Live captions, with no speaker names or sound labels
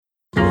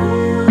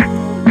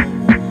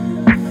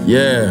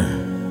Yeah.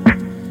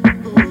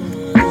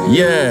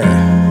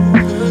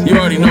 Yeah. You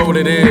already know what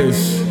it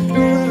is.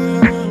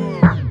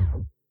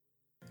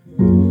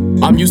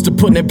 I'm used to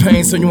putting in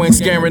pain, so you ain't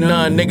scaring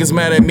none. Niggas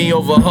mad at me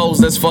over hoes,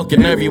 that's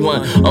fucking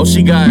everyone. Oh,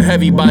 she got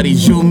heavy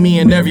bodies, you, me,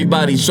 and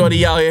everybody.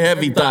 Shorty out here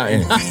heavy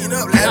thotting.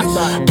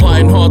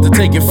 Plotting hard to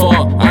take it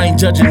far. I ain't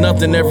judging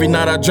nothing, every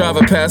night I drive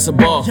her past a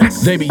bar.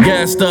 They be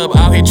gassed up,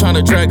 out here trying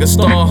to drag a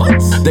star.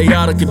 They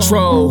out of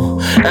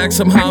control. Ask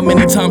them how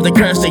many times they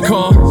crash their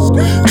car.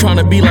 Trying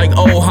to be like,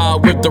 oh, how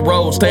I whip the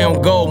road. Stay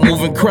on go,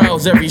 moving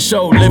crowds every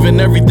show. Living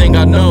everything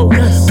I know.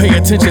 Pay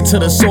attention to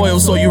the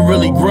soil so you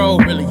really grow.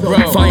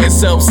 Find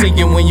yourself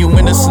sinking when you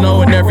in the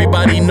snow, and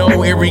everybody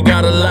know Erie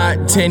got a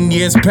lot. 10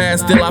 years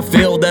past, still I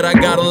feel that I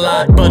got a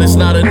lot, but it's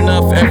not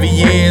enough. Every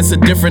year it's a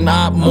different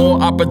op, more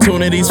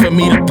opportunities for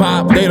me to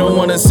pop. They don't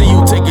wanna see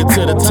you take it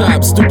to the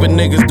top. Stupid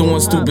niggas doing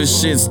stupid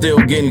shit, still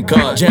getting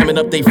caught. Jamming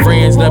up they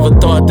friends, never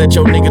thought that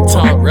your nigga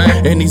talk,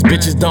 right? And these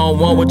bitches don't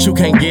want what you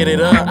can't get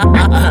it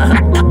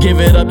up. Give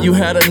it up, you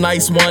had a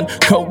nice one.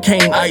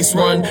 Cocaine ice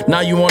run, now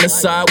you on the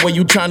side where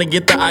you tryna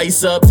get the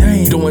ice up.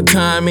 Doing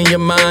time in your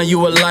mind,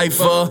 you a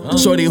lifer.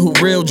 Shorty who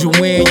reeled you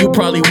in, you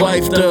probably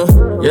wifed her.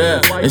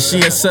 Yeah, and she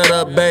a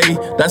setup, baby.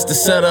 That's the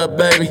setup,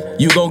 baby.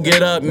 You gon'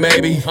 get up,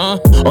 maybe, huh?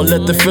 Or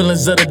let the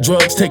feelings of the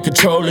drugs take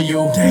control of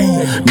you.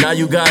 Now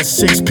you got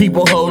 6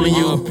 people holding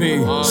you.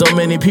 So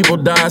many people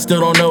die,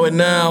 still don't know it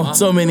now.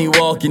 So many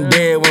walking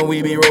dead when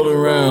we be rolling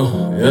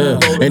around. Yeah,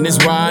 and this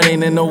ride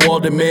ain't in no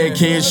Walter-Mare.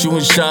 Kids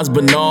shooting shots,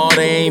 but no,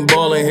 they ain't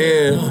ballin'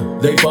 here.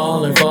 They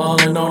falling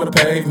on the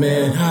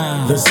pavement.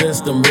 The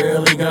system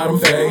really got them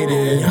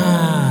faded.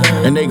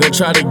 And they gon'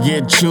 try to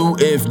get you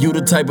if you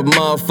the type of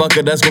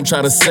motherfucker that's gon'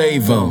 try to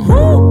save them.